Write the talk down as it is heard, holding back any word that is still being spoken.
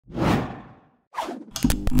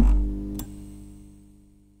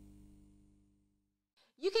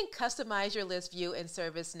customize your list view in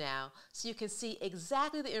ServiceNow so you can see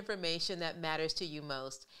exactly the information that matters to you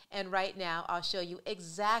most. And right now, I'll show you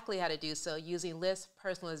exactly how to do so using list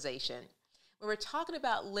personalization. When we're talking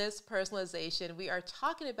about list personalization, we are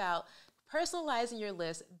talking about personalizing your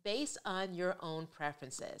list based on your own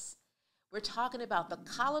preferences. We're talking about the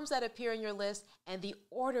columns that appear in your list and the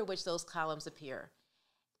order which those columns appear.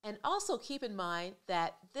 And also keep in mind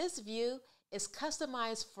that this view is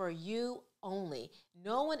customized for you only.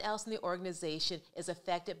 No one else in the organization is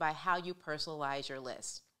affected by how you personalize your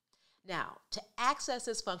list. Now, to access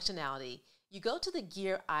this functionality, you go to the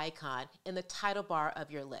gear icon in the title bar of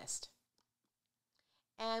your list.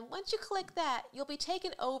 And once you click that, you'll be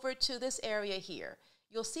taken over to this area here.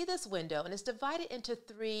 You'll see this window, and it's divided into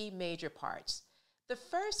three major parts. The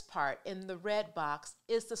first part in the red box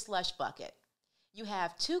is the slush bucket. You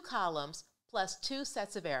have 2 columns plus 2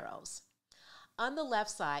 sets of arrows. On the left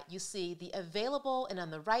side, you see the available, and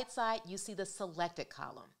on the right side, you see the selected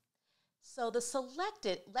column. So the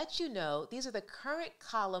selected lets you know these are the current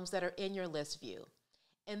columns that are in your list view.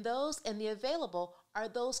 And those in the available are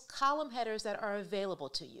those column headers that are available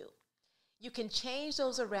to you. You can change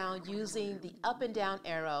those around using the up and down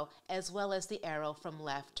arrow as well as the arrow from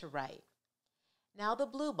left to right. Now the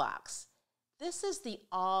blue box. This is the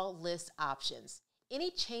all list options.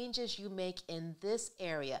 Any changes you make in this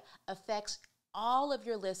area affects all of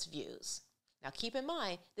your list views. Now keep in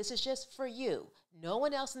mind, this is just for you. No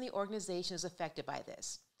one else in the organization is affected by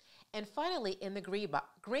this. And finally, in the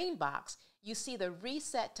green box, you see the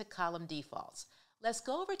reset to column defaults. Let's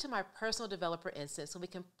go over to my personal developer instance so we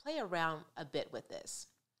can play around a bit with this.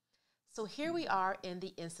 So here we are in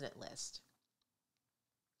the incident list.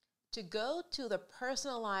 To go to the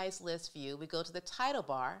personalized list view, we go to the title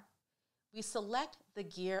bar, we select the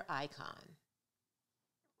gear icon.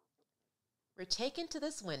 We're taken to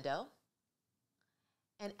this window,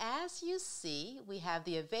 and as you see, we have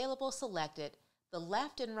the available selected, the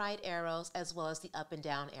left and right arrows, as well as the up and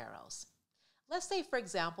down arrows. Let's say, for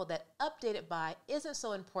example, that updated by isn't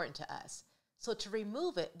so important to us. So to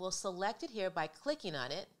remove it, we'll select it here by clicking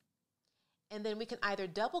on it, and then we can either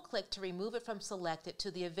double click to remove it from selected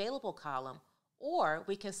to the available column, or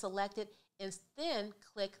we can select it and then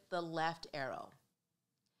click the left arrow.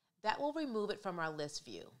 That will remove it from our list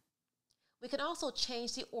view. We can also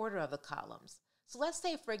change the order of the columns. So let's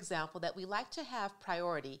say, for example, that we like to have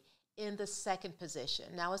priority in the second position.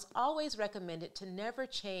 Now, it's always recommended to never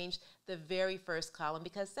change the very first column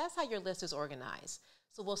because that's how your list is organized.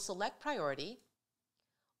 So we'll select priority.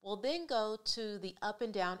 We'll then go to the up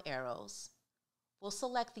and down arrows. We'll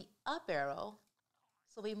select the up arrow,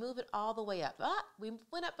 so we move it all the way up. We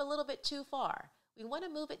went up a little bit too far. We want to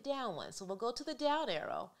move it down one, so we'll go to the down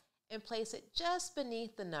arrow and place it just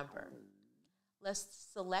beneath the number. Let's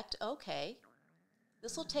select OK.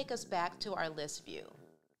 This will take us back to our list view.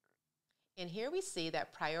 And here we see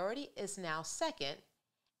that priority is now second,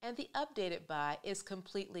 and the updated by is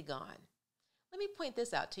completely gone. Let me point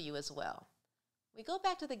this out to you as well. We go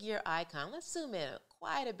back to the gear icon. Let's zoom in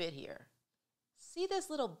quite a bit here. See this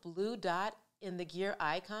little blue dot in the gear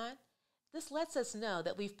icon? This lets us know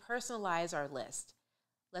that we've personalized our list.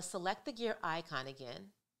 Let's select the gear icon again.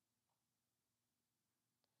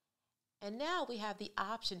 And now we have the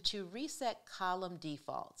option to reset column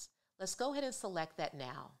defaults. Let's go ahead and select that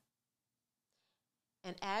now.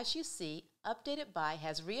 And as you see, updated by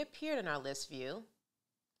has reappeared in our list view,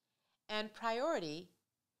 and priority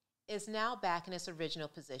is now back in its original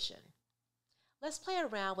position. Let's play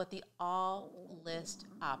around with the all list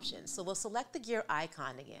options. So we'll select the gear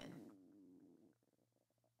icon again.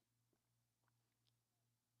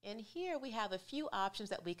 And here we have a few options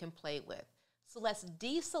that we can play with. So let's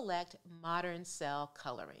deselect modern cell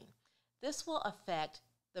coloring. This will affect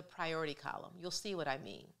the priority column. You'll see what I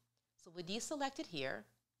mean. So we deselect it here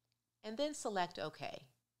and then select OK.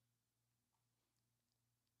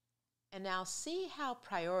 And now see how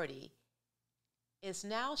priority is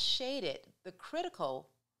now shaded. The critical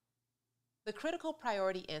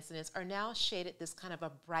priority incidents are now shaded this kind of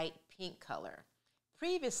a bright pink color.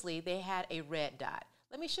 Previously, they had a red dot.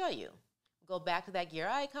 Let me show you. Go back to that gear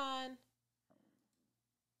icon.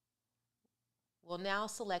 We'll now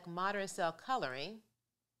select modern cell coloring.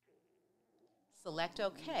 Select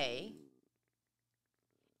OK.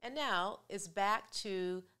 And now it's back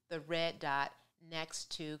to the red dot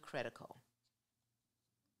next to critical.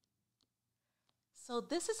 So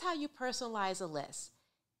this is how you personalize a list.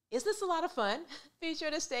 Is this a lot of fun? Be sure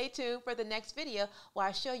to stay tuned for the next video where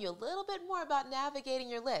I show you a little bit more about navigating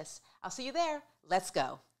your list. I'll see you there. Let's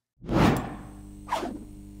go.